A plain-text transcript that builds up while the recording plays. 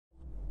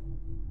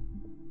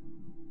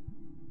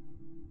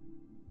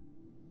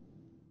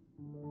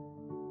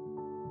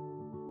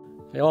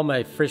Hey, I'm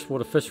a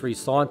freshwater fisheries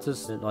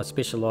scientist and I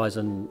specialise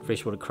in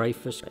freshwater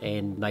crayfish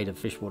and native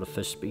freshwater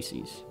fish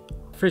species.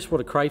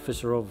 Freshwater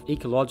crayfish are of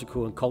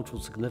ecological and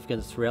cultural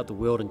significance throughout the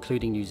world,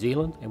 including New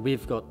Zealand, and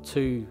we've got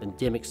two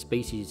endemic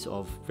species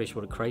of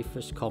freshwater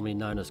crayfish, commonly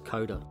known as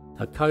koda.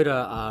 Now,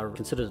 koda are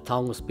considered a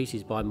taonga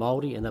species by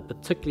Māori, and they're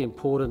particularly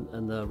important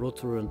in the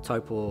Rotorua and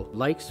Taupo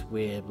lakes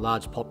where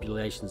large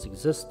populations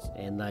exist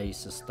and they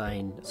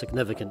sustain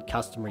significant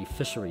customary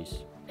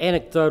fisheries.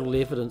 Anecdotal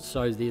evidence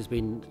shows there's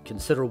been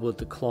considerable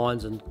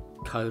declines in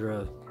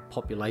koda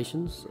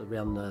populations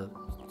around the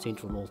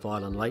central North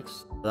Island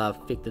lakes. They're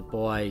affected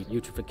by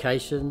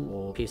eutrophication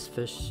or pest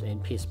fish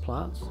and pest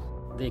plants.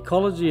 The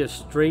ecology of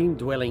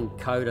stream-dwelling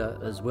koda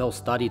is well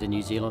studied in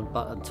New Zealand,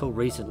 but until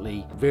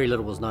recently very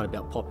little was known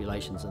about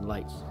populations in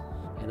lakes.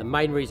 And the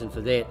main reason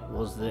for that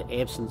was the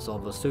absence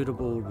of a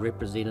suitable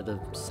representative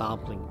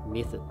sampling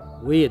method.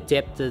 We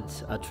adapted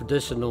a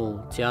traditional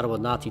Te Arawa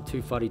Ngāti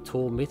Tūwhare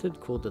Tō method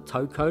called the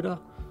tau koda.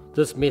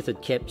 This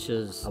method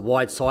captures a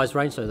wide size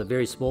range, so the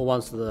very small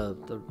ones to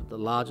the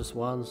largest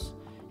ones,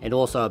 and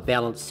also a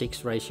balanced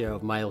sex ratio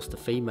of males to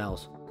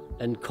females.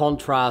 In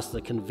contrast,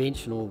 the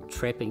conventional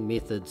trapping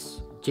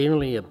methods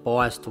generally are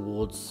biased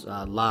towards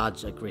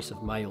large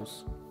aggressive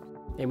males.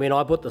 And when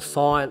I put the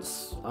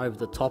science over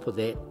the top of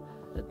that,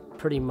 it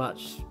pretty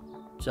much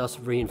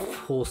just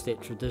reinforced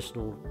that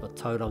traditional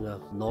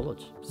taonga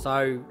knowledge.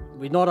 So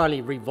we not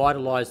only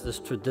revitalised this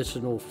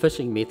traditional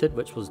fishing method,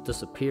 which was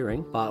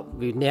disappearing, but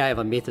we now have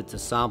a method to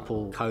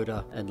sample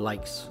koda in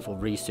lakes for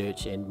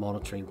research and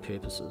monitoring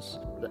purposes.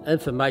 The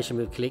information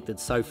we've collected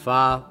so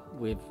far,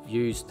 we've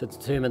used to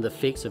determine the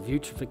effects of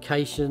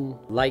eutrophication,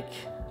 lake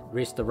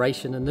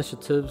restoration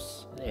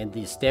initiatives and the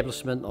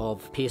establishment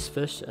of pest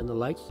fish in the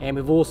lakes, and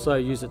we've also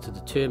used it to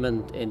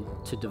determine and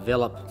to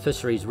develop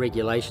fisheries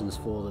regulations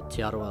for the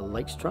Te Arawa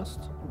Lakes Trust.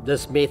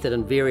 This method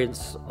and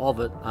variants of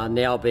it are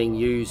now being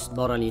used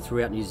not only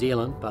throughout New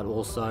Zealand but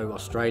also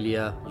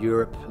Australia,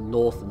 Europe,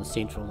 North and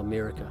Central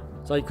America.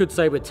 So you could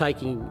say we're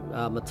taking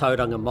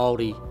Mātauranga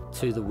Māori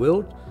to the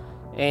world,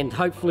 and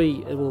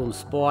hopefully it will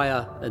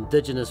inspire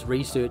Indigenous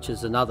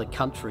researchers in other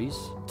countries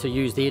to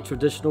use their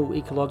traditional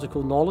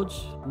ecological knowledge,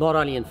 not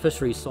only in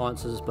fisheries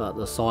sciences but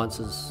the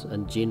sciences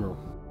in general.